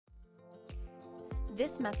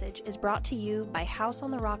This message is brought to you by House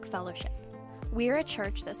on the Rock Fellowship. We're a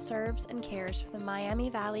church that serves and cares for the Miami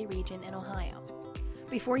Valley region in Ohio.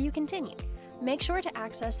 Before you continue, make sure to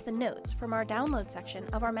access the notes from our download section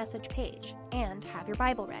of our message page and have your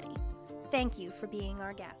Bible ready. Thank you for being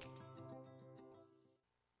our guest.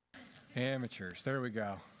 Amateurs, there we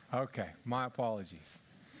go. Okay, my apologies.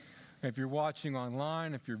 If you're watching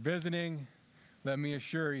online, if you're visiting, let me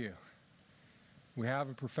assure you, we have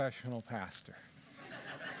a professional pastor.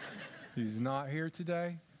 He's not here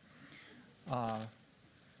today.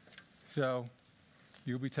 So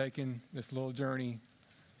you'll be taking this little journey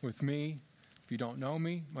with me. If you don't know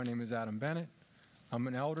me, my name is Adam Bennett. I'm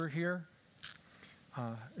an elder here.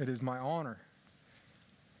 It is my honor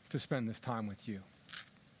to spend this time with you.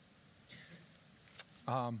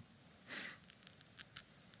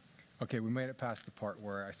 Okay, we made it past the part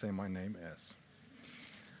where I say my name is.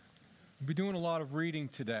 We'll be doing a lot of reading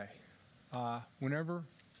today. Whenever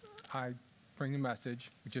I bring the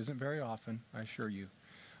message, which isn't very often, I assure you,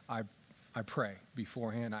 I pray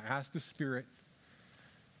beforehand. I ask the Spirit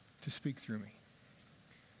to speak through me.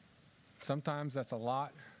 Sometimes that's a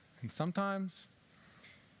lot, and sometimes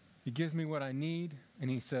He gives me what I need, and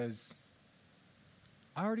He says,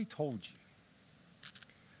 I already told you.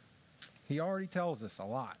 He already tells us a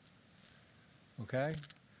lot, okay?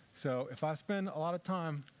 So if I spend a lot of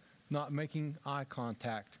time not making eye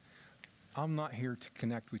contact, I'm not here to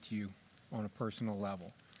connect with you on a personal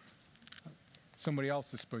level. Somebody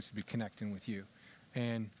else is supposed to be connecting with you.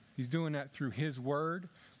 And He's doing that through His Word,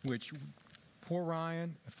 which poor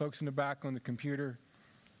Ryan, the folks in the back on the computer,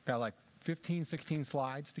 got like 15, 16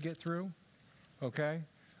 slides to get through, okay?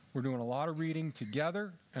 We're doing a lot of reading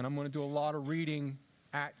together, and I'm going to do a lot of reading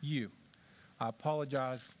at you. I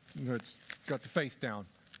apologize, it's got the face down,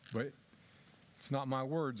 but it's not my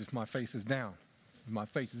words if my face is down. If my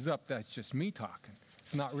face is up, that's just me talking.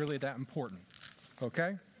 It's not really that important,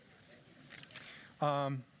 okay?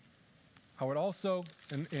 I would also,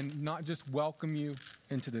 and not just welcome you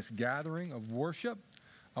into this gathering of worship,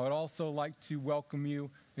 I would also like to welcome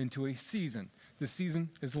you into a season. This season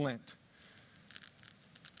is Lent.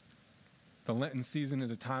 The Lenten season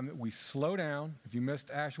is a time that we slow down. If you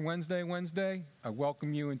missed Ash Wednesday, I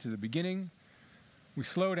welcome you into the beginning. We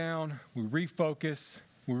slow down, we refocus,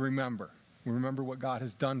 we remember. We remember what God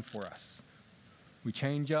has done for us. We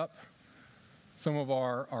change up some of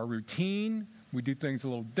our routine. We do things a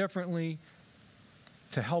little differently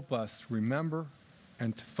to help us remember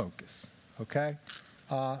and to focus, okay?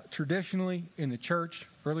 Traditionally in the church,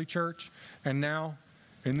 early church, and now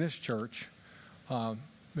in this church,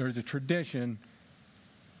 there's a tradition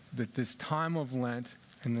that this time of Lent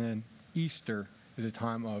and then Easter is a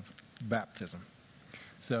time of baptism.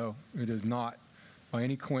 So it is not by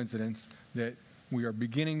any coincidence that we are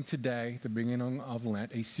beginning today, the beginning of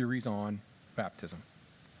Lent, a series on baptism.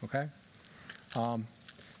 Okay?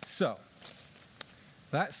 So,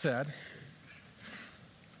 that said,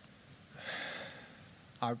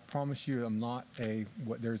 I promise you I'm not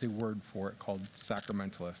there's a word for it called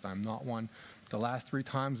sacramentalist. I'm not one. The last 3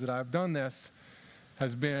 times that I've done this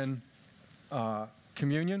has been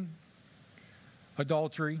communion,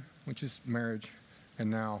 adultery, which is marriage, and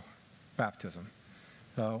now baptism.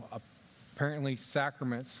 So apparently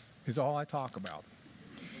sacraments is all I talk about.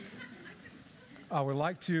 I would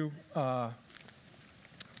like to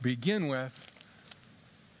begin with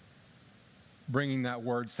bringing that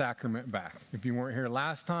word sacrament back. If you weren't here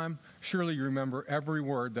last time, surely you remember every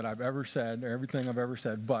word that I've ever said, or everything I've ever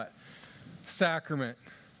said, but sacrament,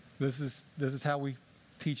 this is how we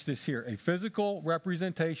teach this here. A physical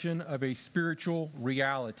representation of a spiritual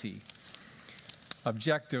reality.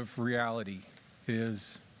 Objective reality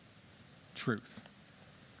is truth.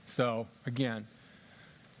 So, again,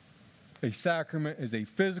 a sacrament is a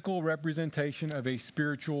physical representation of a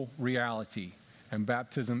spiritual reality, and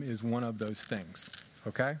baptism is one of those things,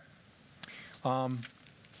 okay? I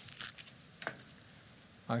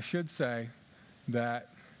should say that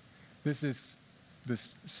this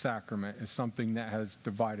sacrament is something that has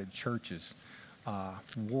divided churches.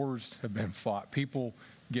 Wars have been fought. People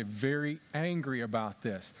get very angry about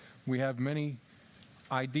this. We have many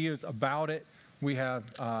ideas about it. We have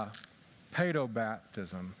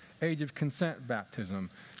paedo-baptism, age of consent baptism.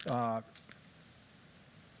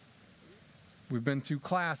 We've been through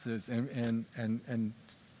classes and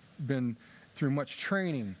been through much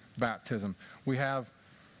training baptism. We have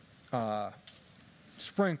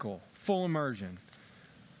sprinkle, full immersion.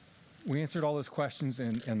 We answered all those questions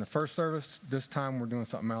in the first service. This time we're doing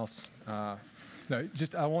something else. I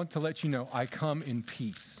want to let you know, I come in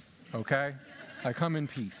peace, okay? I come in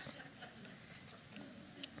peace.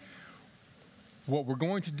 what we're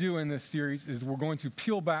going to do in this series is we're going to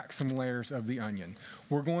peel back some layers of the onion.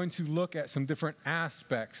 We're going to look at some different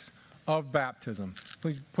aspects of baptism.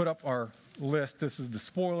 Please put up our list. This is the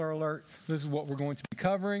spoiler alert. This is what we're going to be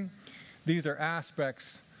covering. These are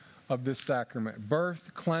aspects of this sacrament: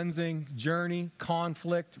 birth, cleansing, journey,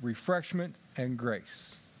 conflict, refreshment, and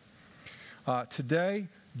grace. Today,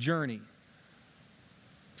 journey.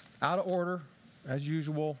 Out of order, as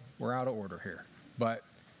usual. We're out of order here. But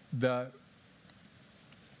the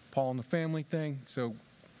Paul and the family thing, so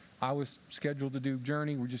I was scheduled to do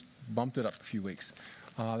journey. We just bumped it up a few weeks.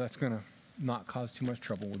 That's going to not cause too much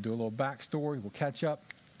trouble. We'll do a little backstory. We'll catch up.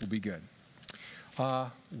 We'll be good.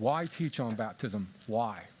 Why teach on baptism?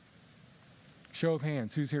 Why? Show of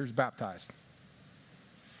hands. Who's here is baptized?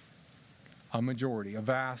 A majority, a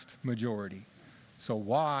vast majority. So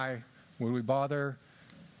why would we bother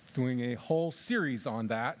doing a whole series on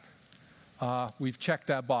that? We've checked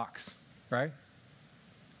that box, right?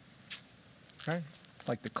 Right?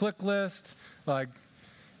 Like the click list, like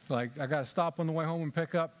I got to stop on the way home and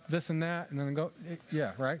pick up this and that, and then go,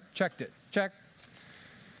 yeah, right? Checked it. Check.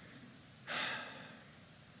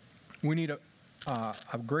 We need a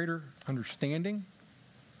greater understanding,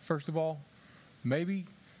 first of all. Maybe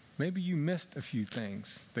you missed a few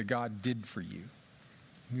things that God did for you.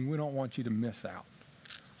 I mean, we don't want you to miss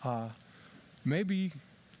out. Maybe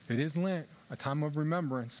it is Lent, a time of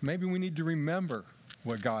remembrance. Maybe we need to remember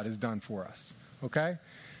what God has done for us, okay?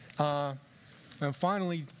 And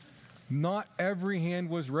finally, not every hand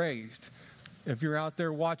was raised. If you're out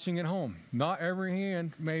there watching at home, not every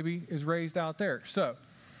hand maybe is raised out there. So,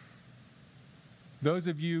 those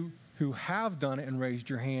of you who have done it and raised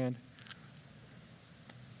your hand,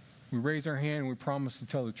 we raise our hand and we promise to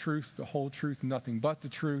tell the truth, the whole truth, nothing but the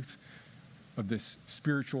truth of this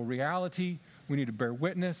spiritual reality. We need to bear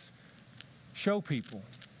witness, show people,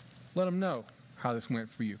 let them know how this went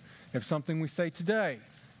for you. If something we say today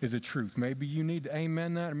is a truth, maybe you need to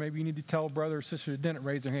amen that, or maybe you need to tell a brother or sister that didn't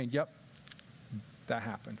raise their hand, yep, that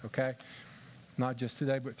happened, okay? Not just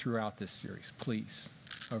today, but throughout this series, please,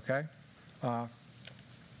 okay?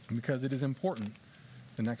 Because it is important,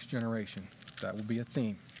 the next generation. That will be a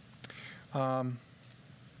theme.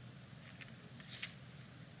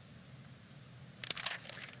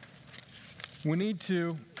 We need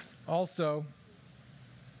to also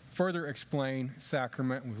further explain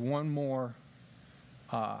sacrament with one more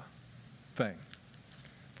thing.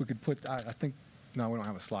 If we could put, I think, no, we don't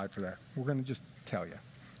have a slide for that. We're going to just tell you.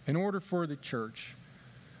 In order for the church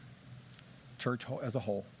as a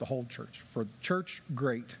whole, the whole church, for the church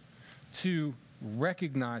great to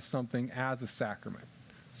recognize something as a sacrament,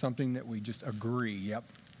 something that we just agree, yep,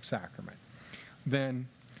 sacrament, then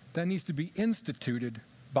that needs to be instituted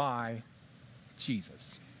by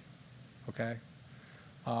Jesus, okay?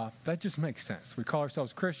 That just makes sense. We call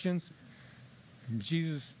ourselves Christians. If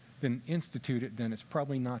Jesus didn't institute it, then it's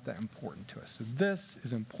probably not that important to us. So this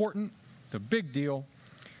is important. It's a big deal.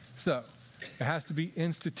 So it has to be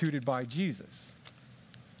instituted by Jesus.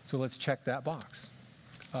 So let's check that box.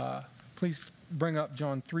 Please bring up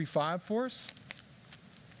John 3:5 for us.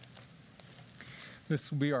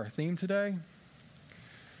 This will be our theme today.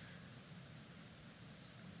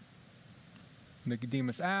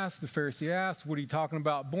 Nicodemus asked, the Pharisee asked, what are you talking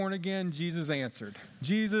about, born again? Jesus answered,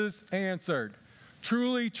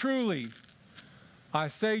 truly, truly, I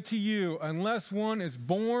say to you, unless one is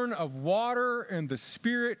born of water and the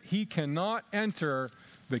Spirit, he cannot enter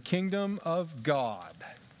the kingdom of God.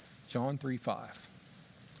 John 3:5.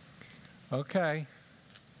 Okay.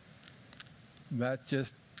 That's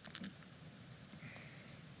just...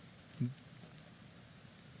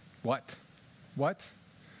 What?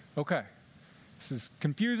 Okay. This is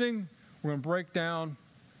confusing. We're going to break down,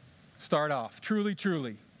 start off. Truly,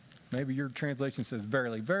 truly. Maybe your translation says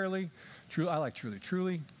verily, verily. Truly, I like truly,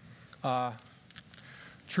 truly.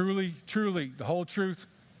 Truly, truly, the whole truth,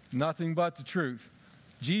 nothing but the truth.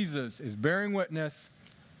 Jesus is bearing witness.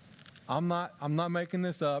 I'm not making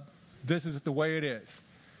this up. This is the way it is.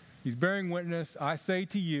 He's bearing witness. I say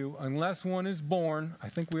to you, unless one is born, I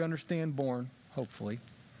think we understand born, hopefully,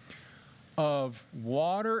 of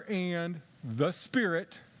water and the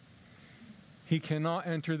Spirit, he cannot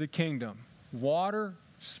enter the kingdom. Water,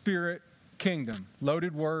 Spirit, kingdom.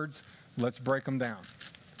 Loaded words. Let's break them down.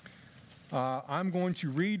 I'm going to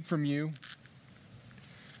read from you,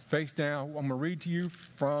 face down. I'm going to read to you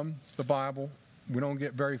from the Bible. We don't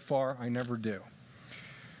get very far. I never do.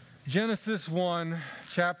 Genesis 1,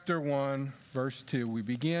 chapter 1, verse 2. We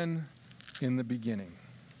begin in the beginning.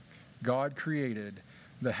 God created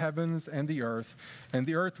the heavens and the earth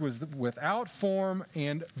was without form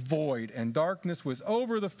and void, and darkness was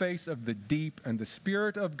over the face of the deep, and the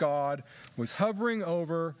Spirit of God was hovering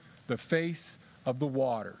over the face of the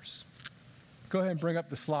waters. Go ahead and bring up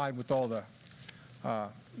the slide with all the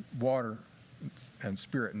water and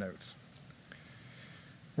spirit notes.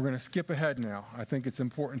 We're going to skip ahead now. I think it's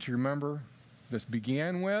important to remember this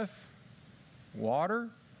began with water,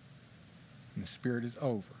 and the Spirit is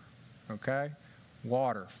over. Okay?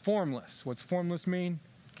 Water. Formless. What's formless mean?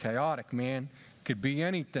 Chaotic, man. Could be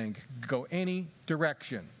anything. Could go any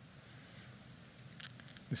direction.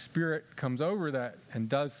 The Spirit comes over that and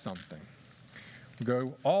does something. We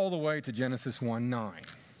go all the way to Genesis 1:9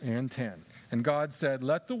 and 10. And God said,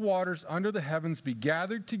 "Let the waters under the heavens be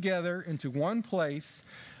gathered together into one place,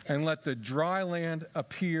 and let the dry land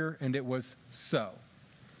appear." And it was so.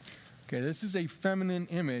 Okay, this is a feminine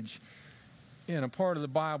image in a part of the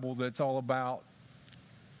Bible that's all about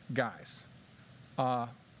guys.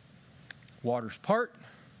 Waters part,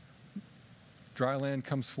 dry land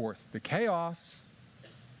comes forth. The chaos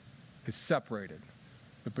is separated.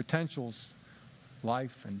 The potentials,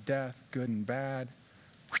 life and death, good and bad,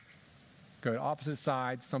 go to opposite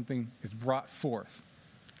sides, something is brought forth.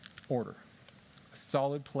 Order. A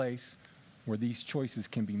solid place where these choices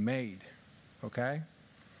can be made. Okay?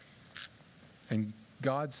 And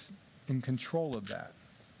God's in control of that.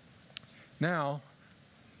 Now,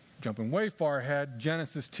 jumping way far ahead,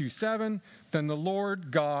 Genesis 2:7, then the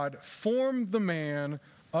Lord God formed the man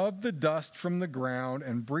of the dust from the ground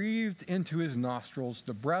and breathed into his nostrils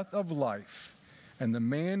the breath of life, and the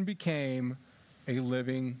man became a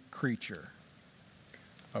living creature.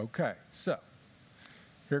 Okay, so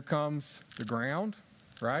here comes the ground,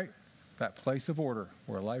 right? That place of order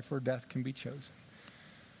where life or death can be chosen.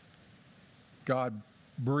 God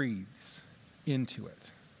breathes into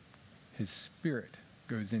it. His Spirit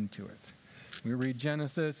goes into it. We read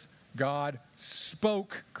Genesis, God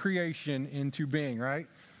spoke creation into being, right?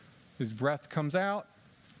 His breath comes out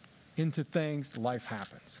into things, life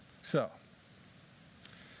happens. So,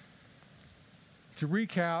 to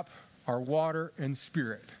recap our water and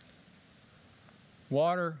spirit.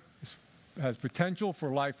 Water has potential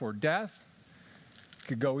for life or death. It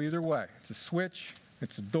could go either way. It's a switch,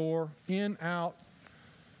 it's a door, in, out,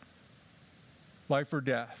 life or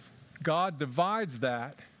death. God divides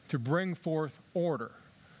that to bring forth order,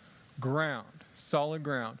 ground, solid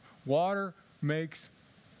ground. Water makes,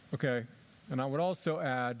 okay, and I would also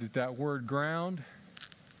add that that word ground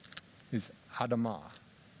is Adamah.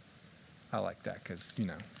 I like that because,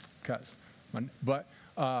 but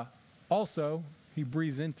also he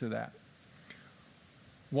breathes into that.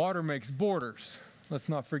 Water makes borders. Let's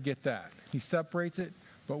not forget that. He separates it,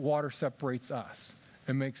 but water separates us.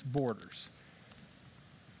 It makes borders.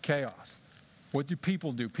 Chaos. What do?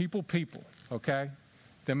 People, okay?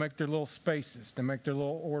 They make their little spaces. They make their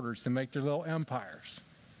little orders. They make their little empires.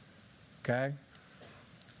 Okay?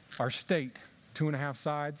 Our state, 2.5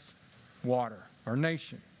 sides, water. Our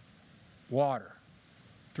nation, water,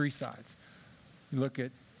 3 sides. You look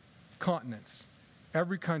at continents,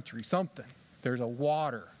 every country, something. There's a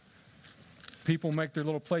water. People make their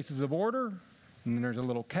little places of order, and then there's a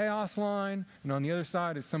little chaos line, and on the other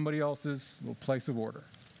side is somebody else's little place of order.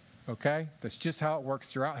 Okay? That's just how it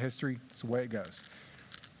works throughout history. It's the way it goes.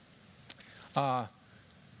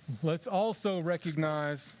 Let's also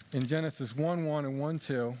recognize in Genesis 1:1 and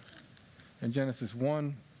 1:2, and Genesis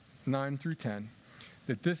 1:9 through 10,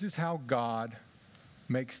 that this is how God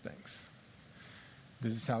makes things.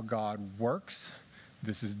 This is how God works.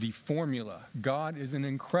 This is the formula. God is an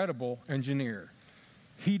incredible engineer.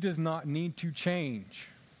 He does not need to change.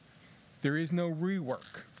 There is no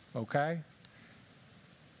rework, okay?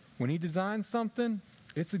 When he designs something,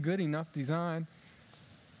 it's a good enough design,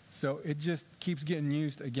 so it just keeps getting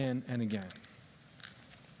used again and again.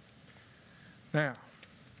 Now,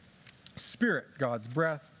 Spirit, God's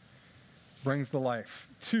breath, brings the life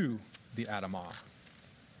to the Adamah.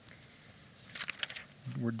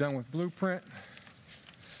 We're done with blueprint.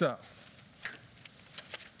 So,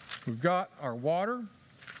 we've got our water.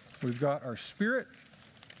 We've got our spirit.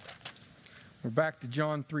 We're back to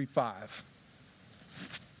John 3:5.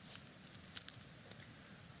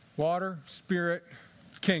 Water, spirit,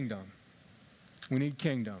 kingdom. We need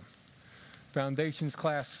kingdom. Foundations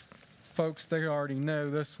class folks, they already know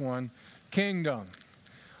this one. Kingdom.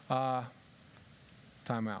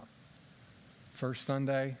 Time out. First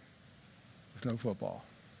Sunday, there's no football.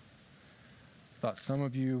 Thought some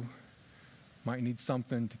of you might need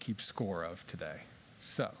something to keep score of today.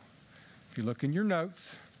 So, if you look in your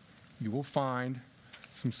notes, you will find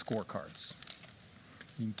some scorecards.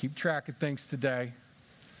 You can keep track of things today.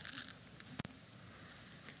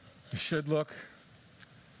 It should look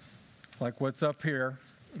like what's up here.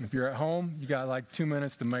 If you're at home, you got like 2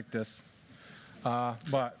 minutes to make this.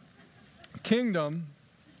 But kingdom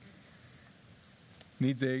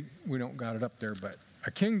needs we don't got it up there, but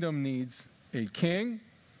a kingdom needs a king,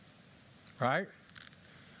 right?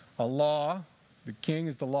 A law. The king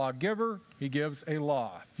is the lawgiver. He gives a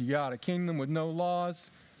law. If you got a kingdom with no laws,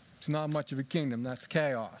 it's not much of a kingdom. That's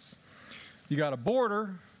chaos. You got a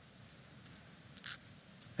border,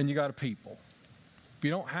 and you got a people. If you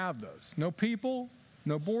don't have those, no people,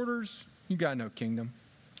 no borders, you got no kingdom.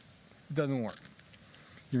 It doesn't work.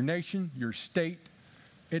 Your nation, your state,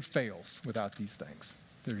 it fails without these things.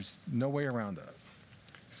 There's no way around that.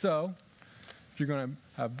 So, if you're going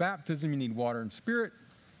to have baptism, you need water and spirit.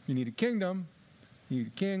 You need a kingdom. You need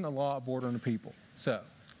a king, a law, a border, and a people. So,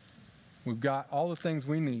 we've got all the things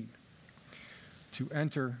we need to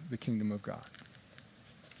enter the kingdom of God.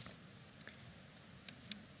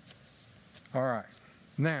 All right.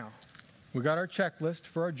 Now, we got our checklist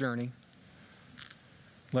for our journey.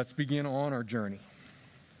 Let's begin on our journey.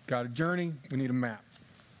 Got a journey, we need a map.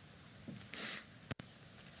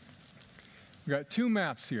 We got 2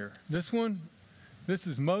 maps here. This one, this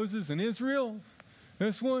is Moses and Israel.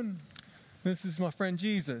 This one, this is my friend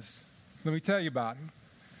Jesus. Let me tell you about him.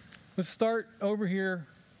 Let's start over here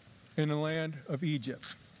in the land of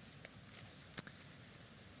Egypt.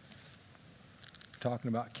 Talking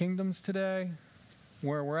about kingdoms today.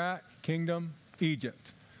 Where we're at, kingdom,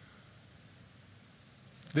 Egypt.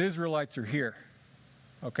 The Israelites are here.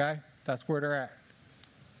 Okay? That's where they're at.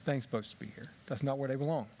 They ain't supposed to be here. That's not where they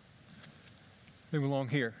belong. They belong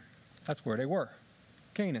here. That's where they were.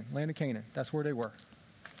 Canaan, land of Canaan. That's where they were.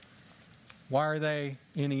 Why are they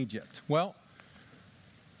in Egypt? Well,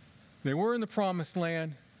 they were in the promised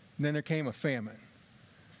land, and then there came a famine.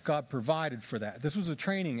 God provided for that. This was a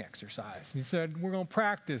training exercise. He said, we're going to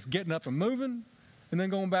practice getting up and moving, and then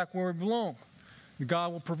going back where we belong. And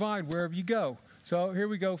God will provide wherever you go. So here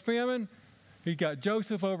we go, famine. He got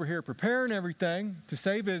Joseph over here preparing everything to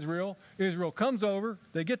save Israel. Israel comes over.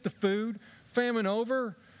 They get the food. Famine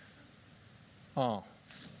over. Oh,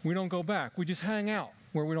 we don't go back. We just hang out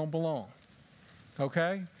where we don't belong.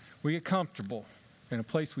 Okay? We get comfortable in a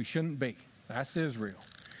place we shouldn't be. That's Israel.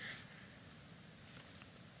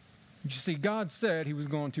 You see, God said he was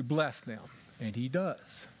going to bless them, and he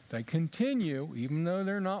does. They continue, even though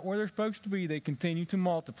they're not where they're supposed to be, they continue to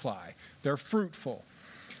multiply. They're fruitful.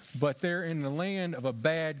 But they're in the land of a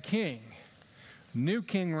bad king. New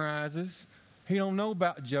king rises. He don't know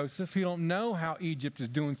about Joseph. He don't know how Egypt is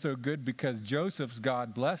doing so good because Joseph's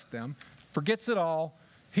God blessed them. Forgets it all.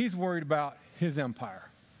 He's worried about his empire.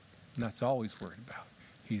 And that's all he's worried about.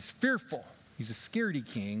 He's fearful. He's a scaredy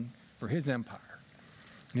king for his empire.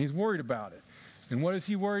 And he's worried about it. And what is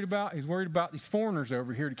he worried about? He's worried about these foreigners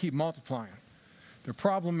over here to keep multiplying. They're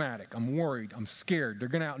problematic. I'm worried. I'm scared. They're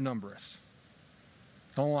going to outnumber us.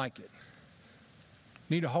 Don't like it.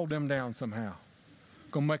 Need to hold them down somehow.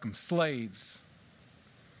 Gonna make them slaves.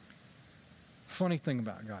 Funny thing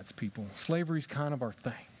about God's people, slavery's kind of our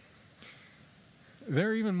thing.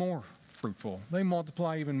 They're even more fruitful. They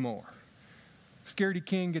multiply even more. Scaredy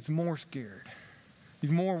king gets more scared.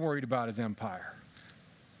 He's more worried about his empire.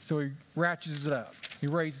 So he ratchets it up. He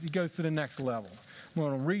goes to the next level. I'm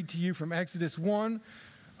going to read to you from Exodus 1,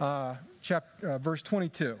 verse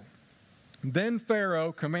 22. Then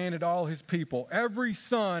Pharaoh commanded all his people, every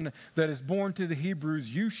son that is born to the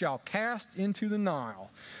Hebrews you shall cast into the Nile,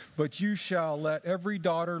 but you shall let every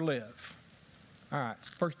daughter live. All right,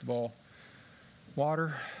 first of all,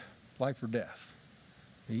 water, life or death.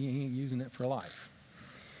 He ain't using it for life.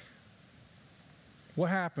 What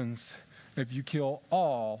happens if you kill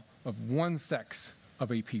all of one sex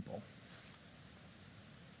of a people?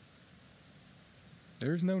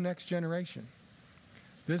 There's no next generation.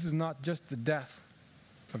 This is not just the death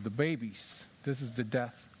of the babies. This is the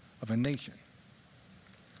death of a nation.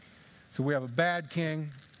 So we have a bad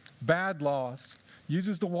king, bad laws,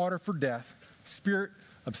 uses the water for death, spirit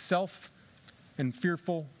of self and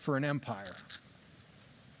fearful for an empire.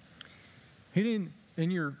 He didn't,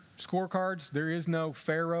 in your scorecards, there is no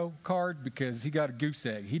Pharaoh card because he got a goose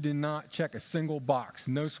egg. He did not check a single box.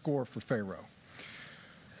 No score for Pharaoh.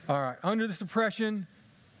 All right, under this oppression,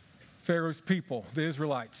 Pharaoh's people, the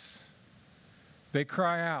Israelites, they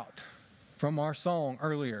cry out from our song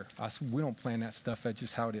earlier. We don't plan that stuff. That's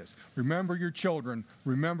just how it is. Remember your children.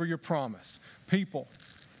 Remember your promise. People.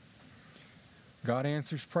 God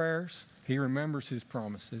answers prayers. He remembers his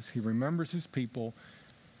promises. He remembers his people.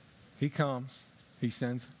 He comes. He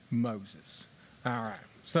sends Moses. All right.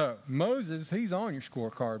 So Moses, he's on your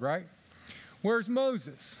scorecard, right? Where's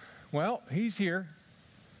Moses? Well, he's here.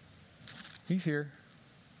 He's here.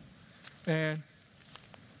 And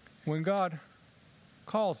when God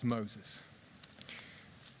calls Moses,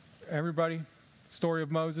 everybody, story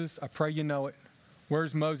of Moses, I pray you know it. Where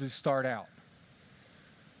does Moses start out?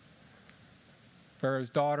 Pharaoh's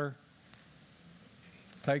daughter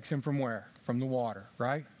takes him from where? From the water,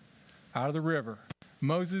 right? Out of the river.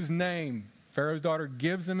 Moses' name, Pharaoh's daughter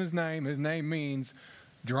gives him his name. His name means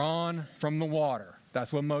drawn from the water.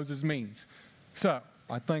 That's what Moses means. So,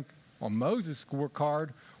 I think on Moses' scorecard,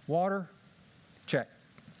 water, check.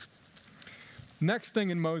 Next thing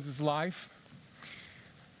in Moses' life,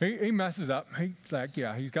 he messes up. He's like,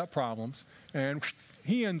 yeah, he's got problems. And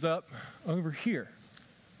he ends up over here.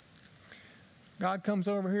 God comes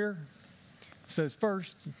over here, says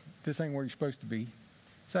first, this ain't where you're supposed to be.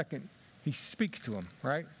 Second, he speaks to him,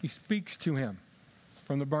 right? He speaks to him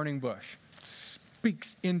from the burning bush.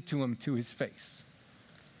 Speaks into him to his face.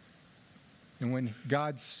 And when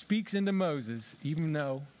God speaks into Moses, even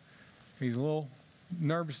though he's a little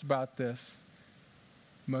nervous about this,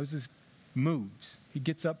 Moses moves. He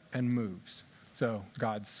gets up and moves. So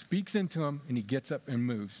God speaks into him and he gets up and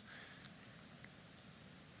moves.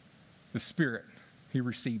 The Spirit, he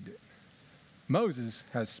received it. Moses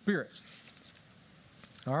has Spirit.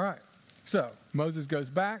 All right. So Moses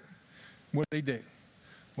goes back. What did he do?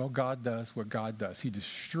 Well, God does what God does. He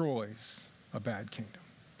destroys a bad kingdom.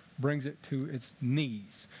 Brings it to its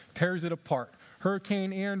knees. Tears it apart.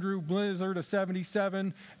 Hurricane Andrew, blizzard of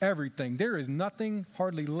 77, everything. There is nothing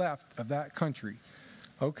hardly left of that country.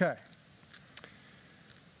 Okay.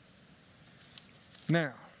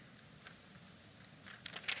 Now,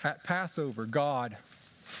 at Passover, God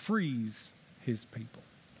frees his people.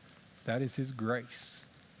 That is his grace,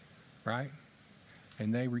 right?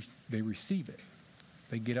 And they receive it.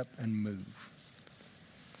 They get up and move.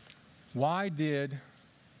 Why did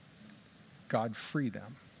God free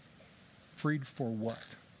them? Freed for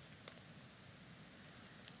what?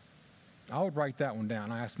 I would write that one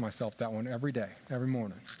down. I ask myself that one every day, every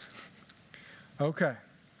morning. Okay.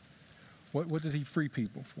 What does he free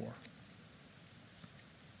people for?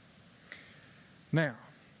 Now,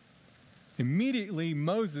 immediately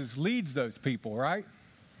Moses leads those people, right?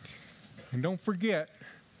 And don't forget,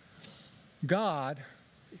 God,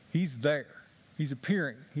 he's there. He's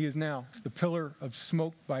appearing. He is now the pillar of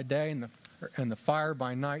smoke by day and the fire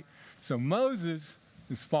by night. So Moses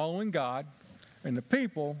is following God, and the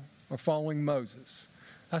people are following Moses.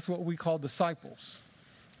 That's what we call disciples,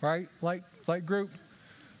 right? Like group,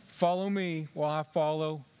 follow me while I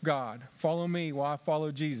follow God. Follow me while I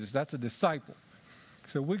follow Jesus. That's a disciple.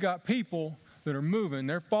 So we got people that are moving.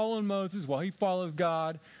 They're following Moses while he follows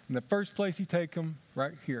God. And the first place he takes them,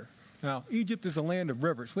 right here. Now, Egypt is a land of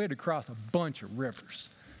rivers. We had to cross a bunch of rivers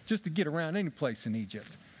just to get around any place in Egypt.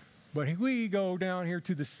 But we go down here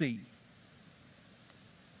to the sea.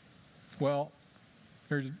 Well,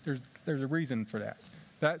 there's a reason for that.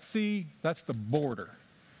 That sea, that's the border.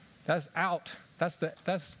 That's out. That's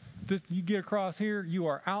this. You get across here, you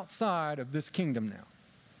are outside of this kingdom now.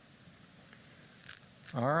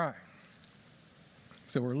 All right.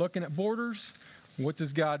 So we're looking at borders. What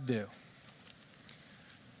does God do?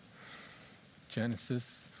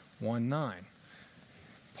 Genesis 1:9.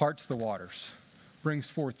 Parts the waters, brings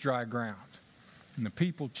forth dry ground. And the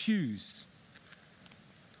people choose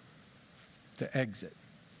to exit.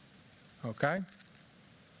 Okay?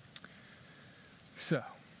 So,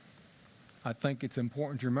 I think it's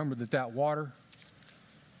important to remember that water,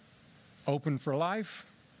 open for life,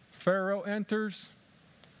 Pharaoh enters,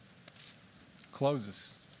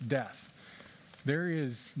 closes, death. There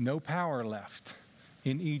is no power left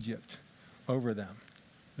in Egypt over them.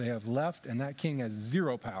 They have left, and that king has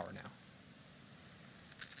zero power now.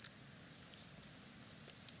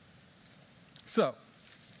 So,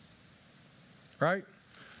 right?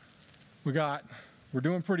 We're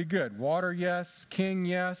doing pretty good. Water, yes. King,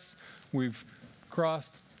 yes. We've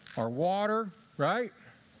crossed our water, right?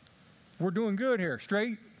 We're doing good here.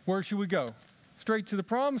 Straight, where should we go? Straight to the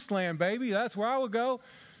promised land, baby. That's where I would go.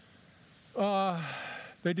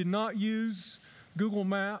 They did not use Google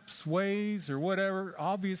Maps, Waze, or whatever.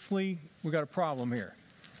 Obviously, we got a problem here.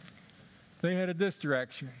 They headed this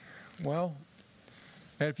direction. Well,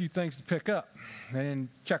 had a few things to pick up. They didn't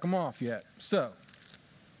check them off yet. So,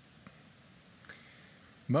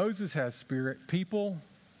 Moses has spirit. People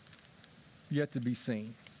yet to be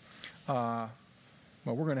seen. Well,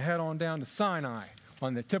 we're going to head on down to Sinai.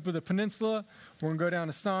 On the tip of the peninsula, we're going to go down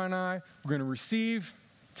to Sinai. We're going to receive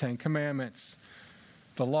 10 Commandments.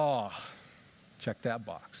 The law. Check that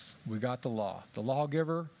box. We got the law. The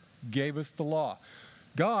lawgiver gave us the law.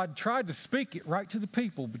 God tried to speak it right to the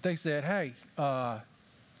people, but they said, hey,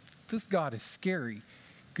 this God is scary.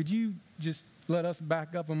 Could you just let us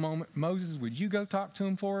back up a moment? Moses, would you go talk to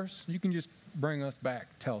him for us? You can just bring us back,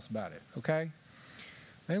 tell us about it, okay?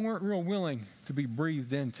 They weren't real willing to be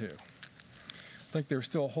breathed into. I think they were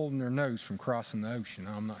still holding their nose from crossing the ocean.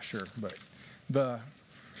 I'm not sure. But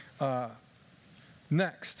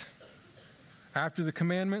next, after the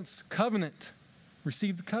commandments, covenant.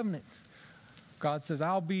 Receive the covenant. God says,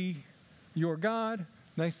 I'll be your God. And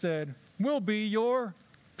they said, we'll be your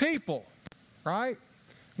people. Right?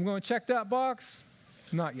 I'm going to check that box?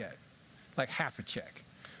 Not yet. Like half a check.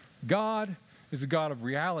 God is a God of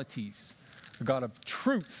realities, a God of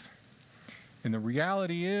truth. And the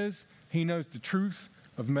reality is, he knows the truth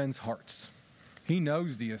of men's hearts. He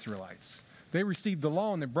knows the Israelites. They received the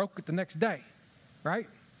law and they broke it the next day. Right?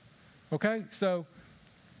 Okay? So,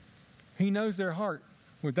 he knows their heart.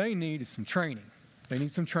 What they need is some training. They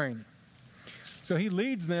need some training. So he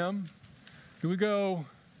leads them. Do we go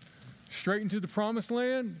straight into the promised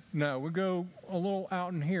land? No, we go a little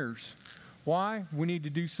out in here's. Why? We need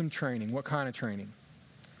to do some training. What kind of training?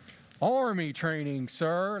 Army training,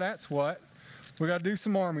 sir. That's what. We got to do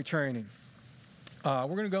some army training. We're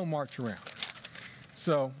going to go march around.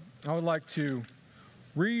 So I would like to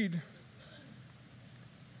read.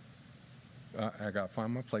 I got to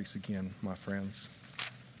find my place again, my friends.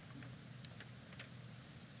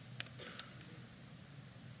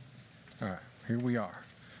 All right, here we are.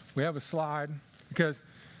 We have a slide because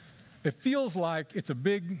it feels like it's a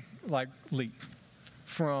big, leap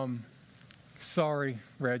from, sorry,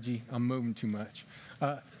 Reggie, I'm moving too much.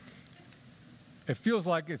 It feels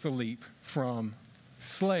like it's a leap from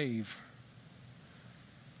slave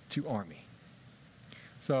to army.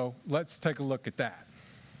 So let's take a look at that.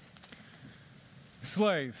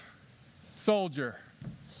 Slave, soldier,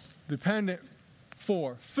 dependent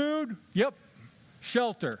for food, yep.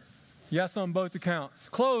 Shelter, yes on both accounts.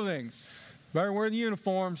 Clothing, better wear the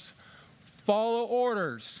uniforms. Follow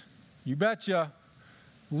orders, you betcha.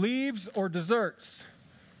 Leaves or deserts,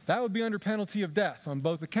 that would be under penalty of death on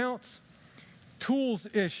both accounts. Tools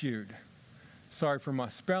issued, sorry for my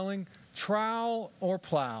spelling, trowel or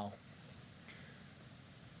plow.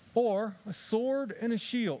 Or a sword and a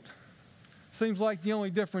shield. Seems like the only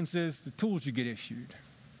difference is the tools you get issued.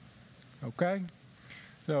 Okay?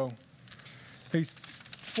 So, he's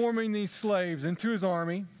forming these slaves into his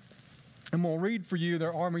army, and we'll read for you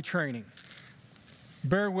their army training.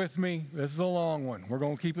 Bear with me, this is a long one. We're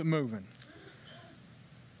going to keep it moving.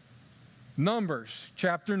 Numbers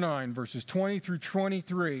chapter 9, verses 20 through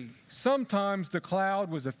 23. Sometimes the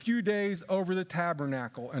cloud was a few days over the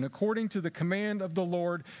tabernacle, and according to the command of the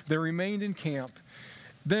Lord, they remained in camp.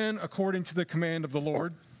 Then, according to the command of the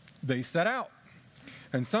Lord, they set out.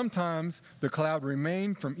 And sometimes the cloud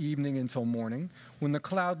remained from evening until morning. When the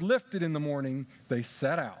cloud lifted in the morning, they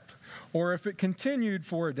set out. Or if it continued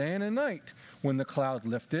for a day and a night, when the cloud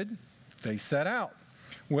lifted, they set out.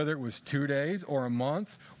 Whether it was 2 days or a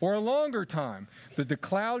month or a longer time, that the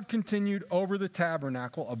cloud continued over the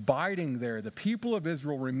tabernacle, abiding there. The people of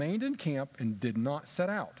Israel remained in camp and did not set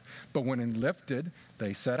out. But when it lifted,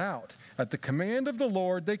 they set out. At the command of the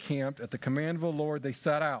Lord, they camped. At the command of the Lord, they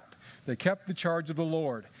set out. They kept the charge of the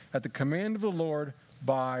Lord. At the command of the Lord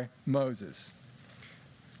by Moses.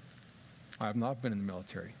 I have not been in the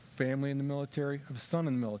military. Family in the military. I have a son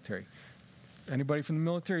in the military. Anybody from the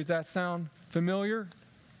military, does that sound familiar?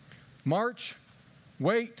 March,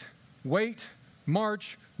 wait, wait,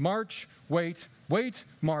 march, march, wait, wait,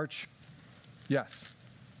 march. Yes.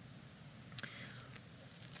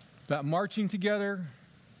 That marching together,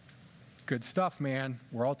 good stuff, man.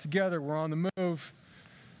 We're all together. We're on the move.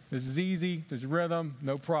 This is easy. There's rhythm.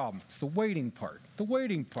 No problem. It's the waiting part. The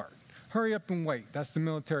waiting part. Hurry up and wait. That's the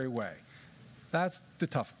military way. That's the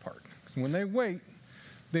tough part. When they wait,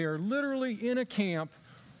 they are literally in a camp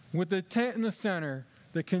with a tent in the center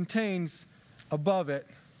that contains above it,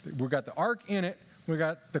 we've got the ark in it, we've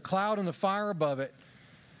got the cloud and the fire above it,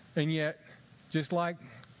 and yet, just like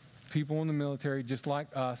people in the military, just like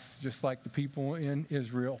us, just like the people in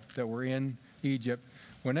Israel that were in Egypt,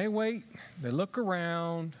 when they wait, they look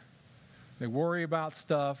around, they worry about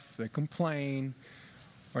stuff, they complain.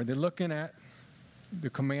 Are they looking at the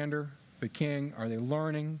commander, the king? Are they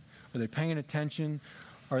learning? Are they paying attention?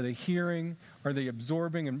 Are they hearing? Are they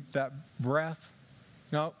absorbing that breath?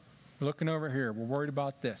 No, we're looking over here. We're worried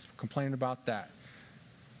about this. We're complaining about that.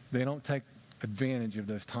 They don't take advantage of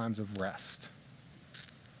those times of rest.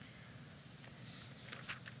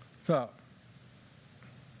 So,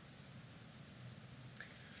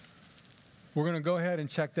 we're going to go ahead and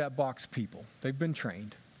check that box, people. They've been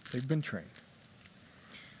trained. They've been trained.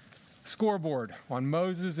 scoreboard on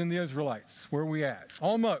Moses and the Israelites. Where are we at?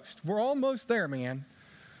 Almost. We're almost there, man.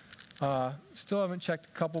 Still haven't checked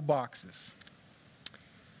a couple boxes.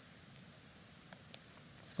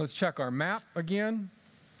 Let's check our map again.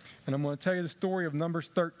 And I'm going to tell you the story of Numbers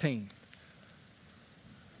 13.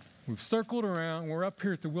 We've circled around. We're up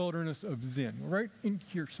here at the wilderness of Zin. We're right in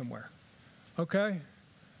here somewhere. Okay?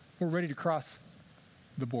 We're ready to cross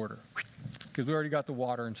the border. Because we already got the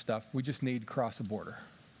water and stuff. We just need to cross the border.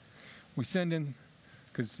 We send in,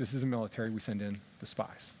 because this is a military, we send in the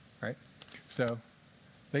spies, right? So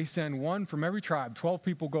they send one from every tribe. 12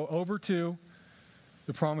 people go over to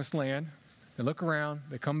the promised land. They look around.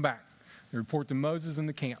 They come back. They report to Moses in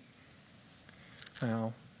the camp.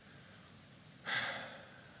 Now,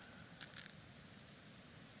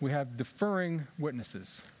 we have differing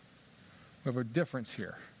witnesses. We have a difference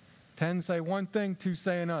here. 10 say one thing, 2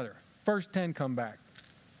 say another. First 10 come back.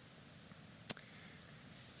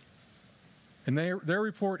 And their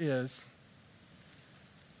report is,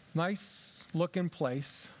 nice looking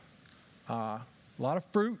place, a lot of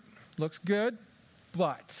fruit, looks good,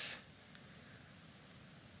 but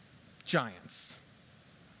giants.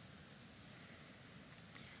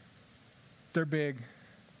 They're big,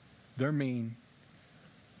 they're mean,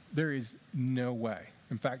 there is no way.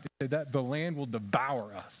 In fact, that the land will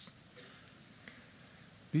devour us.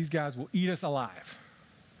 These guys will eat us alive.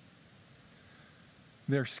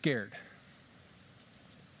 They're scared.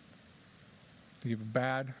 They give a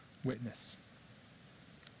bad witness.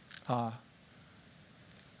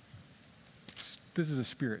 This is a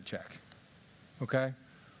spirit check, okay?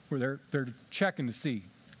 Where they're checking to see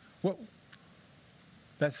what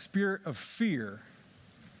that spirit of fear,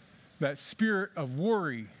 that spirit of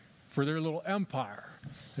worry for their little empire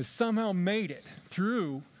has somehow made it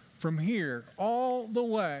through from here all the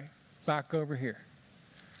way back over here.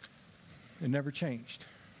 It never changed.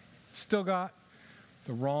 Still got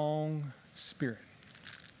the wrong spirit.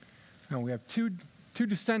 Now we have two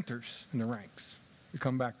dissenters in the ranks that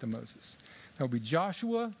come back to Moses. That will be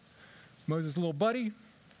Joshua, Moses' little buddy,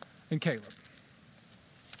 and Caleb.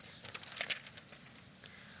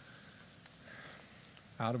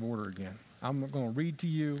 Out of order again. I'm going to read to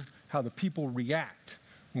you how the people react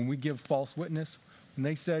when we give false witness. And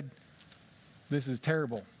they said, this is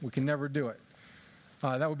terrible. We can never do it.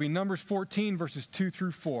 That would be Numbers 14, verses 2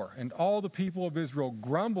 through 4. And all the people of Israel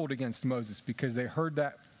grumbled against Moses because they heard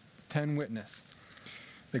that 10 witness.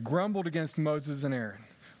 They grumbled against Moses and Aaron.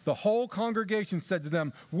 The whole congregation said to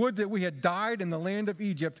them, would that we had died in the land of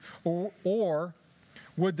Egypt, or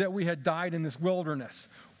would that we had died in this wilderness.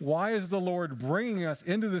 Why is the Lord bringing us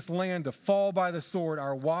into this land to fall by the sword?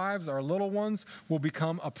 Our wives, our little ones will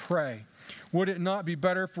become a prey. Would it not be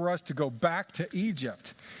better for us to go back to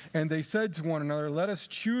Egypt? And they said to one another, let us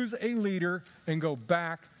choose a leader and go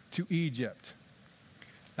back to Egypt.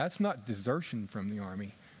 That's not desertion from the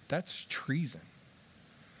army. That's treason.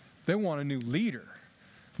 They want a new leader,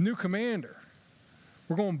 new commander.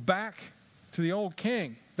 We're going back to the old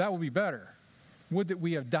king. That will be better. Would that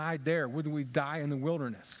we have died there. Would that we die in the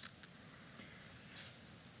wilderness.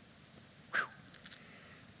 Whew.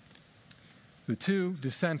 The two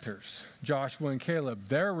dissenters, Joshua and Caleb,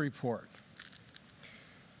 their report.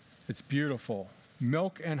 It's beautiful.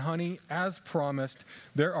 Milk and honey as promised.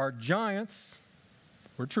 There are giants.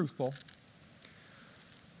 We're truthful.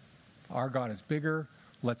 Our God is bigger.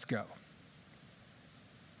 Let's go.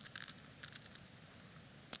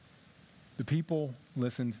 The people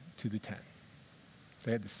listened to the 10.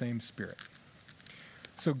 They had the same spirit.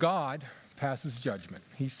 So God passes judgment.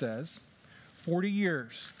 He says, 40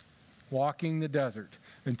 years walking the desert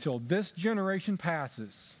until this generation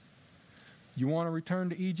passes. You want to return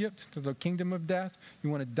to Egypt, to the kingdom of death? You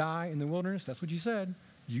want to die in the wilderness? That's what you said.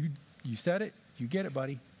 You said it. You get it,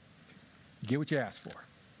 buddy. You get what you asked for.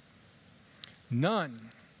 None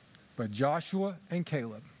but Joshua and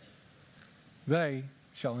Caleb, they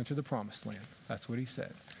shall enter the promised land. That's what he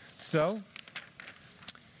said. So,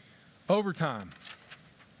 overtime,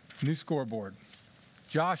 new scoreboard.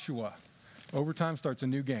 Joshua, overtime starts a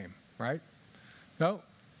new game, right? No,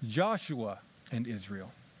 Joshua and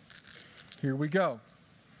Israel. Here we go.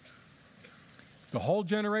 The whole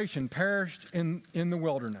generation perished in the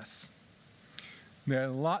wilderness. There are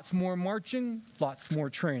lots more marching, lots more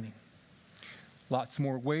training, lots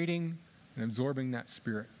more waiting and absorbing that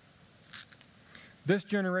spirit. This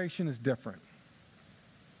generation is different.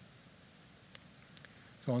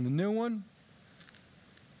 So on the new one,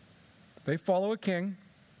 they follow a king.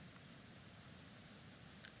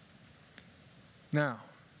 Now,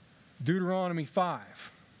 Deuteronomy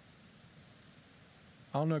 5.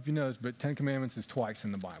 I don't know if you know this, but 10 Commandments is twice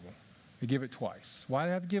in the Bible. They give it twice. Why do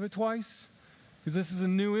they have to give it twice? Because this is a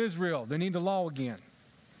new Israel. They need the law again.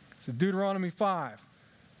 So Deuteronomy 5,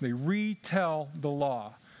 they retell the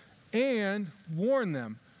law and warn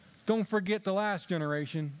them, don't forget the last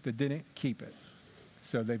generation that didn't keep it.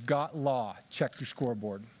 So they've got law. Check your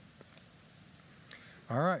scoreboard.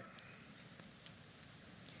 All right.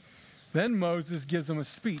 Then Moses gives them a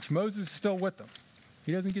speech. Moses is still with them.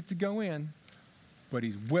 He doesn't get to go in, but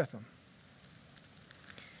he's with them.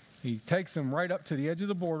 He takes them right up to the edge of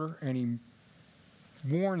the border, and he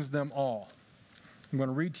warns them all. I'm going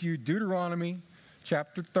to read to you Deuteronomy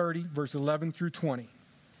chapter 30, verse 11 through 20.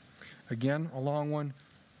 Again, a long one,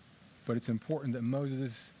 but it's important that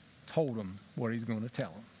Moses told them what he's going to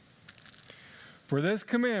tell them. For this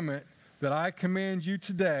commandment that I command you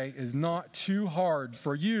today is not too hard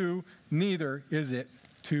for you, neither is it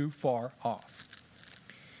too far off.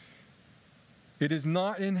 It is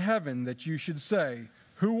not in heaven that you should say,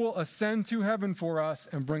 who will ascend to heaven for us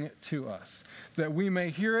and bring it to us, that we may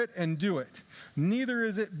hear it and do it. Neither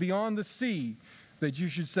is it beyond the sea that you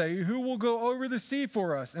should say, who will go over the sea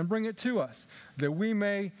for us and bring it to us, that we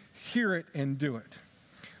may hear it and do it.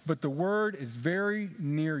 But the word is very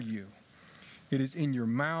near you. It is in your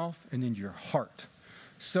mouth and in your heart,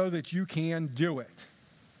 so that you can do it.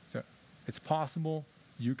 So it's possible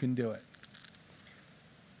you can do it.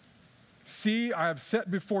 See, I have set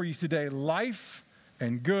before you today life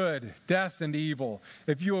and good, death and evil.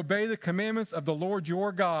 If you obey the commandments of the Lord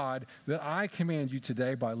your God that I command you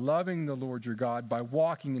today, by loving the Lord your God, by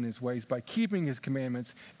walking in his ways, by keeping his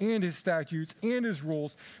commandments and his statutes and his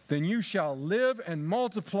rules, then you shall live and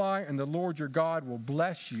multiply, and the Lord your God will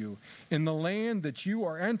bless you in the land that you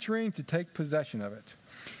are entering to take possession of it.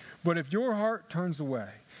 But if your heart turns away,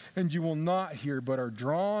 and you will not hear, but are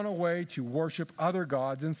drawn away to worship other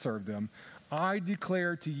gods and serve them, I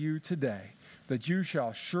declare to you today that you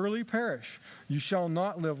shall surely perish. You shall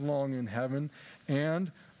not live long in heaven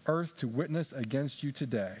and earth to witness against you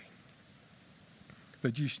today.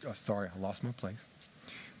 That you, sorry, I lost my place.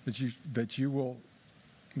 That you will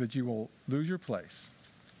lose your place.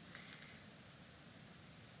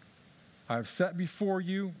 I have set before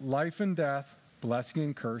you life and death, blessing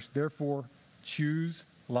and curse. Therefore, choose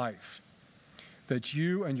life, that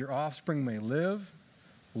you and your offspring may live,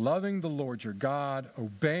 loving the Lord your God,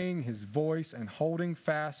 obeying his voice and holding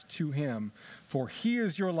fast to him, for he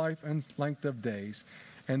is your life and length of days,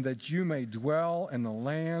 and that you may dwell in the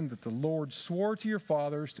land that the Lord swore to your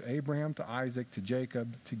fathers, to Abraham, to Isaac, to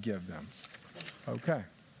Jacob, to give them. Okay.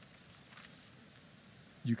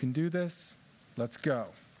 You can do this. Let's go.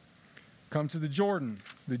 Come to the Jordan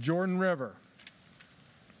River.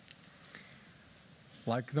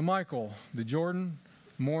 Like the Michael, the Jordan,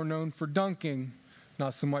 more known for dunking,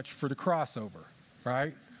 not so much for the crossover,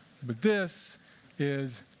 right? But this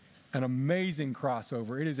is an amazing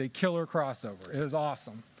crossover. It is a killer crossover. It is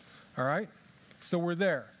awesome, all right? So we're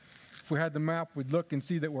there. If we had the map, we'd look and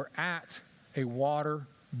see that we're at a water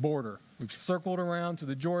border. We've circled around to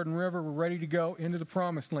the Jordan River. We're ready to go into the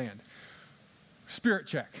promised land. Spirit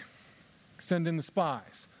check. Send in the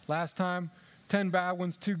spies. Last time, 10 bad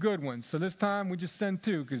ones, 2 good ones. So this time we just send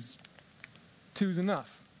 2 because 2's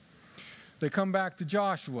enough. They come back to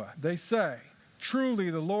Joshua. They say, truly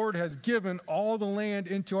the Lord has given all the land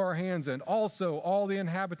into our hands, and also all the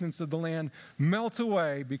inhabitants of the land melt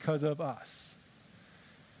away because of us.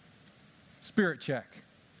 Spirit check.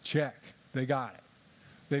 Check. They got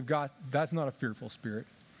it. That's not a fearful spirit.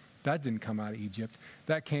 That didn't come out of Egypt.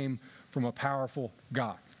 That came from a powerful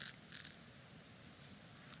God.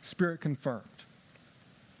 Spirit confirmed.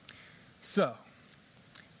 So,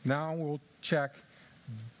 now we'll check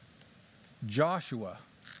Joshua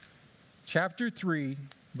chapter 3,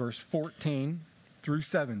 verse 14 through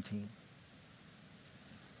 17.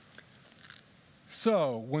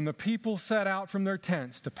 So, when the people set out from their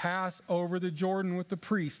tents to pass over the Jordan with the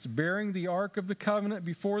priests bearing the ark of the covenant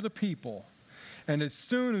before the people, and as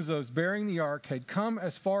soon as those bearing the ark had come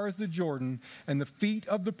as far as the Jordan, and the feet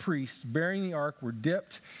of the priests bearing the ark were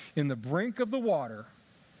dipped in the brink of the water,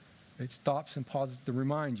 it stops and pauses to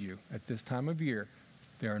remind you, at this time of year,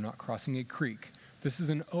 they are not crossing a creek. This is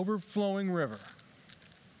an overflowing river.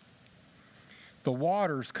 The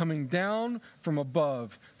waters coming down from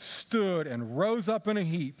above stood and rose up in a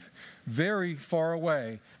heap very far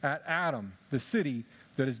away at Adam, the city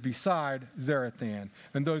that is beside Zarethan.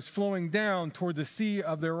 And those flowing down toward the sea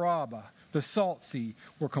of the Arabah, the salt sea,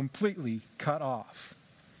 were completely cut off.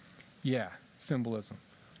 Yeah, symbolism.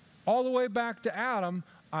 All the way back to Adam,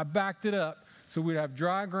 I backed it up so we'd have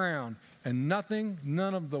dry ground, and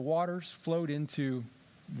none of the waters flowed into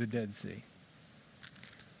the Dead Sea.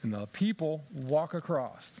 And the people walk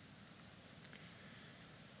across.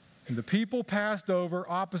 And the people passed over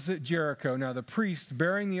opposite Jericho. Now the priests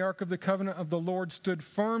bearing the ark of the covenant of the Lord stood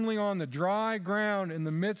firmly on the dry ground in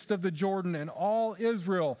the midst of the Jordan, and all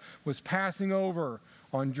Israel was passing over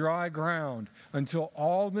on dry ground until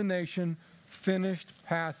all the nation finished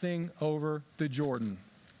passing over the Jordan.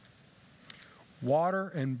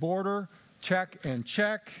 Water and border, check and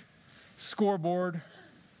check. Scoreboard,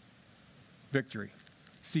 victory.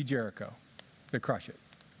 See Jericho. They crush it.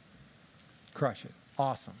 Crush it.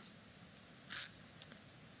 Awesome.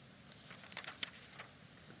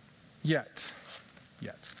 Yet,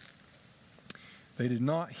 they did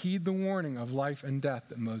not heed the warning of life and death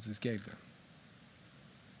that Moses gave them.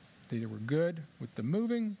 They were good with the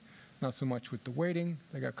moving, not so much with the waiting.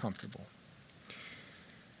 They got comfortable.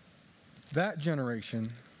 That generation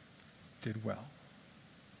did well.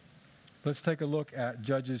 Let's take a look at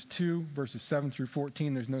Judges 2, verses 7 through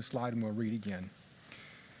 14. There's no slide, and we'll read again.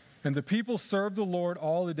 And the people served the Lord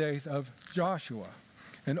all the days of Joshua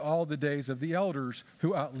and all the days of the elders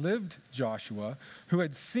who outlived Joshua, who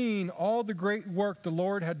had seen all the great work the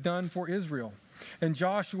Lord had done for Israel. And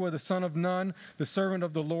Joshua, the son of Nun, the servant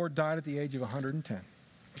of the Lord, died at the age of 110.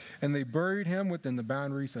 And they buried him within the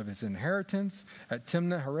boundaries of his inheritance at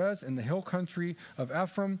Timnah-Heres in the hill country of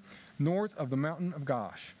Ephraim, north of the mountain of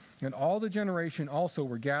Gosh. And all the generation also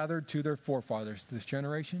were gathered to their forefathers. This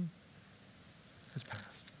generation has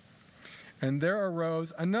passed. And there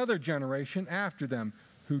arose another generation after them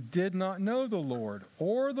who did not know the Lord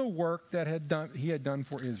or the work that he had done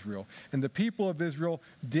for Israel. And the people of Israel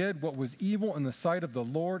did what was evil in the sight of the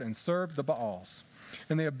Lord and served the Baals.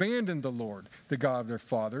 And they abandoned the Lord, the God of their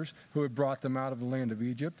fathers, who had brought them out of the land of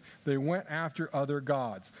Egypt. They went after other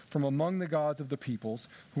gods from among the gods of the peoples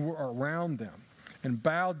who were around them, and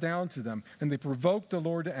bowed down to them. And they provoked the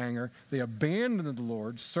Lord to anger. They abandoned the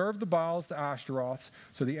Lord, served the Baals, the Ashtaroths.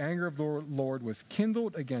 So the anger of the Lord was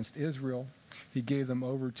kindled against Israel. He gave them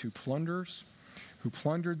over to plunderers, who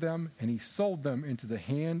plundered them, and he sold them into the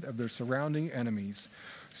hand of their surrounding enemies.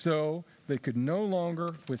 So they could no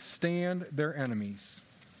longer withstand their enemies.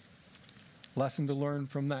 Lesson to learn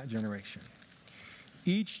from that generation.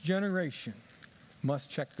 Each generation must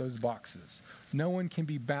check those boxes. No one can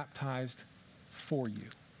be baptized for you.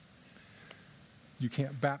 You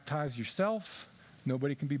can't baptize yourself.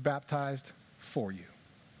 Nobody can be baptized for you.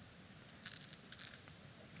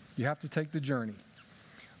 You have to take the journey.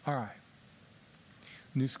 All right.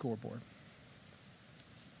 New scoreboard.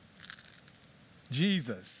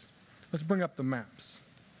 Jesus. Let's bring up the maps.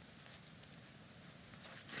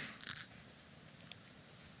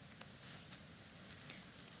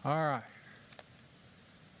 All right.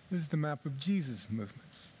 This is the map of Jesus'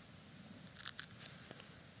 movements.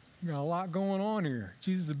 We got a lot going on here.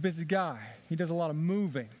 Jesus is a busy guy. He does a lot of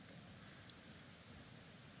moving.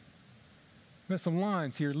 Got some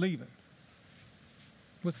lines here leaving.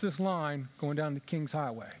 What's this line going down the King's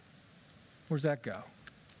Highway? Where's that go?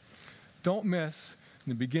 Don't miss,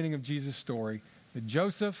 in the beginning of Jesus' story, that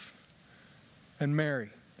Joseph and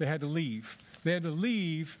Mary, they had to leave. They had to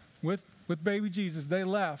leave with baby Jesus. They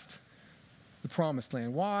left the promised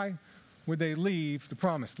land. Why would they leave the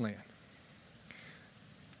promised land?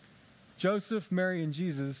 Joseph, Mary, and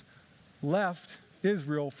Jesus left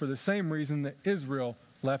Israel for the same reason that Israel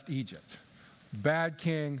left Egypt. Bad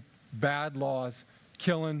king, bad laws,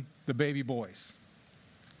 killing the baby boys.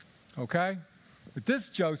 Okay? But this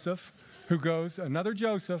Joseph, another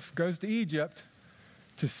Joseph, goes to Egypt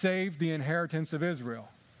to save the inheritance of Israel.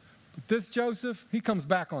 But this Joseph, he comes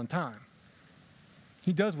back on time.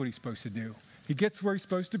 He does what he's supposed to do. He gets where he's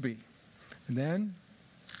supposed to be. And then,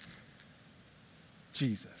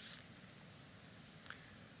 Jesus.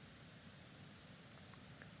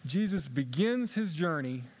 Jesus begins his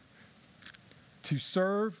journey to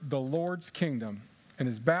serve the Lord's kingdom and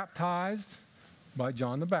is baptized by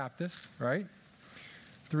John the Baptist, right?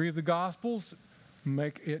 3 of the Gospels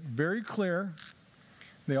make it very clear.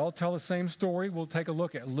 They all tell the same story. We'll take a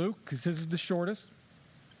look at Luke because this is the shortest.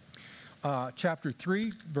 Chapter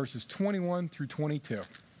 3, verses 21 through 22.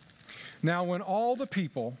 Now, when all the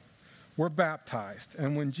people were baptized,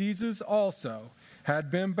 and when Jesus also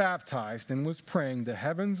had been baptized and was praying, the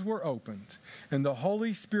heavens were opened, and the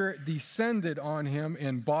Holy Spirit descended on him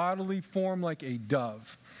in bodily form like a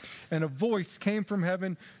dove. And a voice came from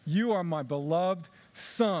heaven, "You are my beloved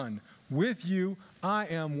Son. With you I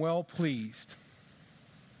am well pleased."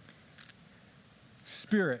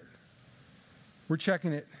 Spirit. We're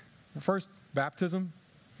checking it. First, baptism,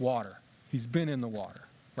 water. He's been in the water,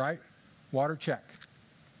 right? Water check.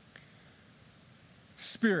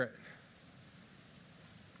 Spirit.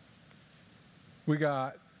 We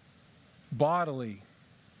got bodily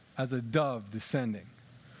as a dove descending.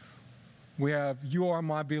 We have, you are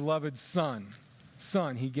my beloved son.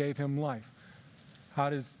 Son, he gave him life. How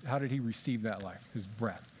did he receive that life? His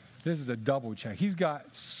breath. This is a double check. He's got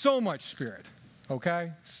so much spirit,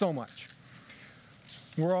 okay? So much.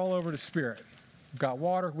 We're all over the spirit. We've got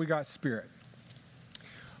water, we got spirit.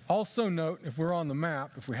 Also note, if we're on the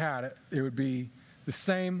map, if we had it, it would be the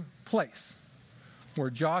same place where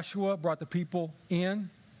Joshua brought the people in.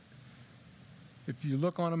 If you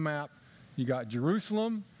look on a map, you got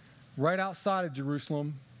Jerusalem. Right outside of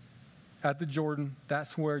Jerusalem, at the Jordan,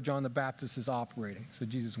 that's where John the Baptist is operating. So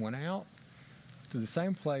Jesus went out to the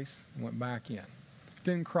same place and went back in.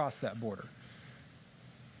 Didn't cross that border.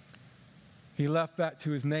 He left that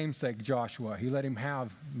to his namesake, Joshua. He let him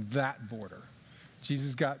have that border.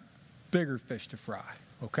 Jesus got bigger fish to fry,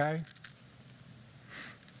 okay?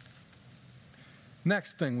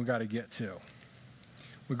 Next thing we got to get to.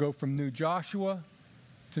 We go from new Joshua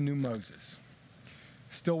to new Moses.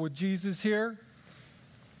 Still with Jesus here.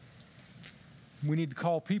 We need to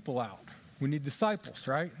call people out. We need disciples,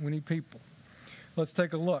 right? We need people. Let's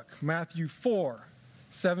take a look. Matthew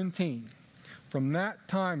 4:17. From that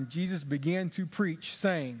time, Jesus began to preach,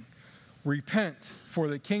 saying, repent, for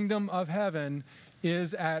the kingdom of heaven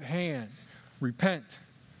is at hand. Repent.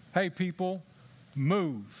 Hey, people,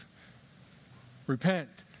 move. Repent.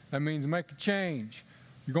 That means make a change.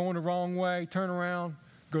 You're going the wrong way, turn around,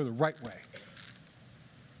 go the right way.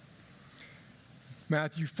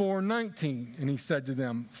 Matthew 4:19, and he said to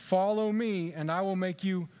them, follow me, and I will make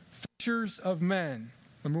you fishers of men.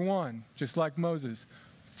 Number one, just like Moses,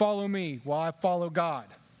 follow me while I follow God.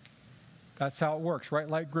 That's how it works, right?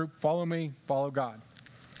 Light group, follow me, follow God.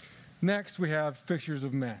 Next, we have fishers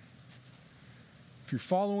of men. If you're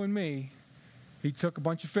following me, he took a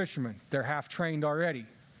bunch of fishermen. They're half trained already.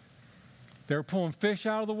 They're pulling fish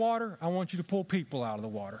out of the water. I want you to pull people out of the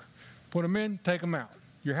water. Put them in, take them out.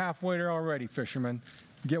 You're halfway there already, fishermen.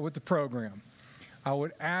 Get with the program. I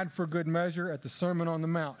would add for good measure at the Sermon on the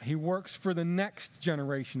Mount. He works for the next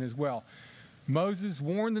generation as well. Moses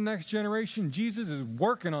warned the next generation. Jesus is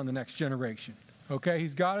working on the next generation. Okay,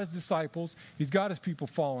 he's got his disciples. He's got his people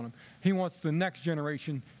following him. He wants the next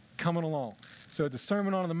generation coming along. So at the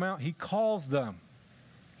Sermon on the Mount, he calls them.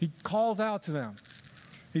 He calls out to them.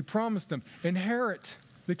 He promised them, inherit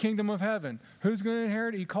the kingdom of heaven. Who's going to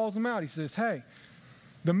inherit it? He calls them out. He says, hey,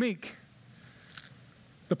 the meek,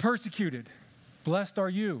 the persecuted, blessed are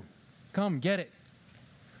you. Come, get it.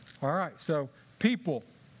 All right, so people,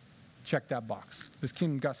 check that box. This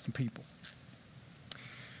kingdom got some people.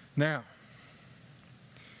 Now,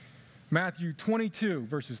 Matthew 22,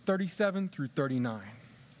 verses 37 through 39.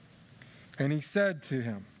 And he said to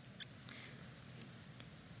him,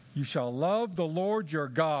 you shall love the Lord your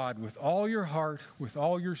God with all your heart, with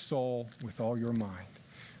all your soul, with all your mind.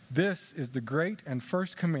 This is the great and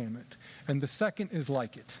first commandment, and the second is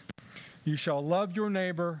like it. You shall love your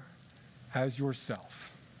neighbor as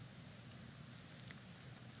yourself.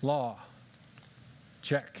 Law,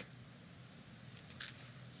 check.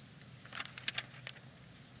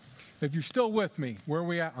 If you're still with me, where are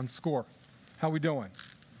we at on score? How we doing?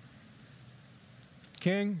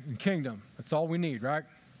 King and kingdom. That's all we need, right?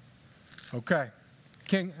 Okay.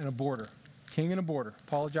 King and a border. King and a border.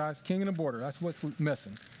 Apologize. King and a border. That's what's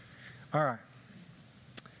missing. All right.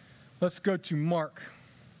 Let's go to Mark,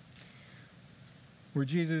 where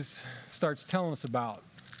Jesus starts telling us about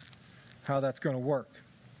how that's going to work.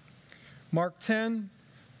 Mark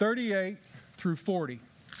 10:38 through 40.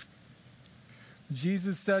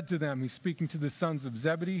 Jesus said to them, he's speaking to the sons of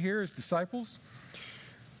Zebedee here, his disciples,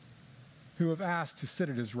 who have asked to sit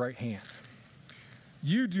at his right hand.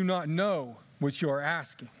 You do not know what you are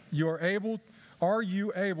asking. Are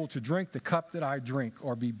you able to drink the cup that I drink,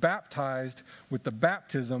 or be baptized with the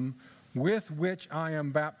baptism with which I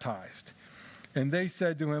am baptized? And they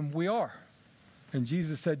said to him, we are. And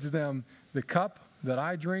Jesus said to them, the cup that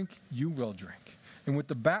I drink, you will drink. And with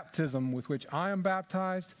the baptism with which I am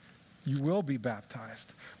baptized, you will be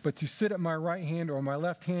baptized. But to sit at my right hand or my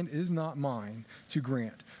left hand is not mine to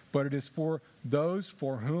grant, but it is for those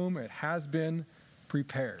for whom it has been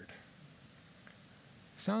prepared.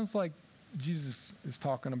 Sounds like Jesus is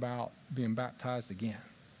talking about being baptized again.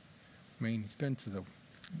 I mean, he's been to the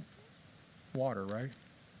water, right?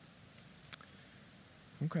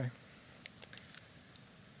 Okay.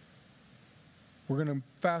 We're going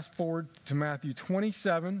to fast forward to Matthew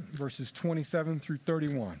 27, verses 27 through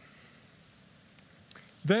 31.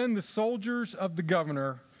 Then the soldiers of the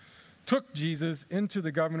governor took Jesus into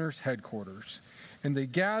the governor's headquarters, and they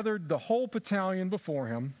gathered the whole battalion before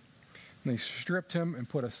him, and they stripped him and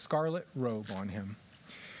put a scarlet robe on him.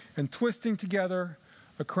 And twisting together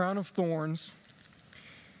a crown of thorns,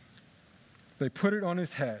 They put it on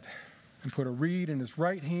his head and put a reed in his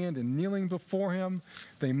right hand, and kneeling before him,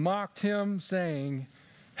 they mocked him, saying,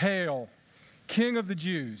 "Hail, King of the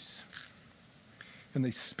Jews!" And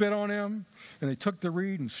they spit on him, and they took the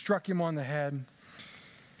reed and struck him on the head.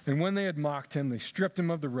 And when they had mocked him, they stripped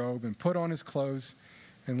him of the robe and put on his clothes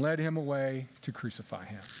and led him away to crucify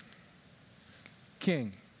him.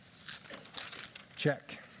 King.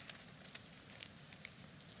 Check.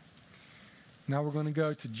 Now we're going to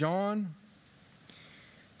go to John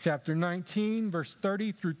chapter 19, verse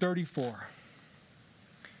 30 through 34.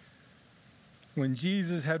 When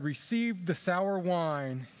Jesus had received the sour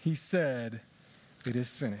wine, he said, "It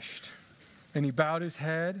is finished." And he bowed his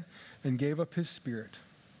head and gave up his spirit,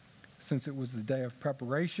 since it was the day of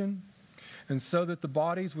preparation, and so that the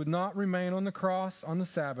bodies would not remain on the cross on the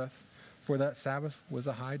Sabbath, for that Sabbath was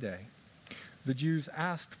a high day. The Jews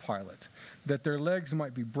asked Pilate that their legs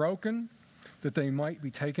might be broken, that they might be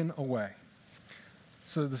taken away.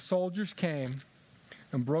 So the soldiers came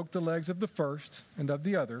and broke the legs of the first and of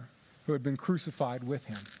the other who had been crucified with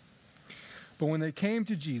him. But when they came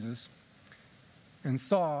to Jesus and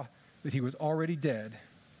saw that he was already dead,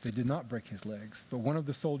 they did not break his legs. But one of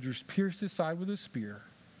the soldiers pierced his side with a spear,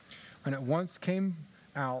 and at once came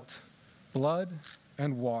out blood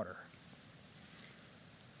and water.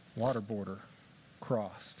 Water border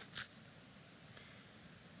crossed.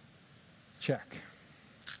 Check.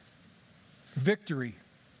 Victory.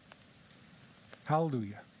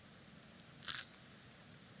 Hallelujah.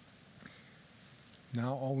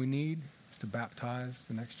 Now all we need is to baptize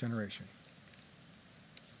the next generation.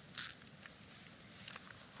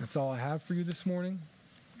 That's all I have for you this morning.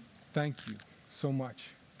 Thank you so much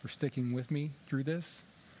for sticking with me through this.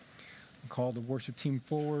 I'll call the worship team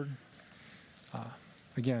forward.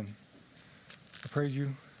 Again, I praise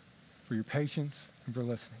you for your patience and for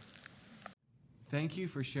listening. Thank you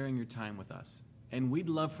for sharing your time with us, and we'd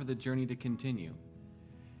love for the journey to continue.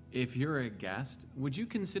 If you're a guest, would you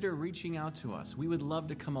consider reaching out to us? We would love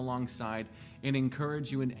to come alongside and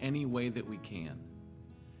encourage you in any way that we can.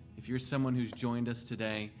 If you're someone who's joined us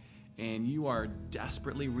today and you are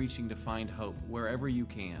desperately reaching to find hope wherever you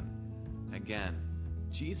can, again,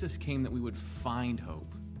 Jesus came that we would find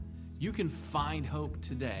hope. You can find hope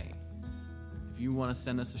today. If you want to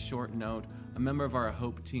send us a short note, a member of our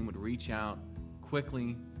Hope team would reach out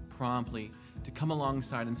quickly, promptly, to come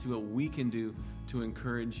alongside and see what we can do to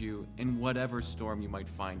encourage you in whatever storm you might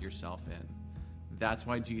find yourself in. That's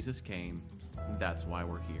why Jesus came, and that's why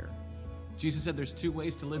we're here. Jesus said there's two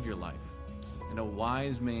ways to live your life, and a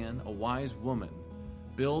wise man, a wise woman,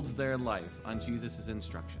 builds their life on Jesus'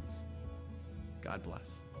 instructions. God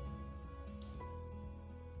bless.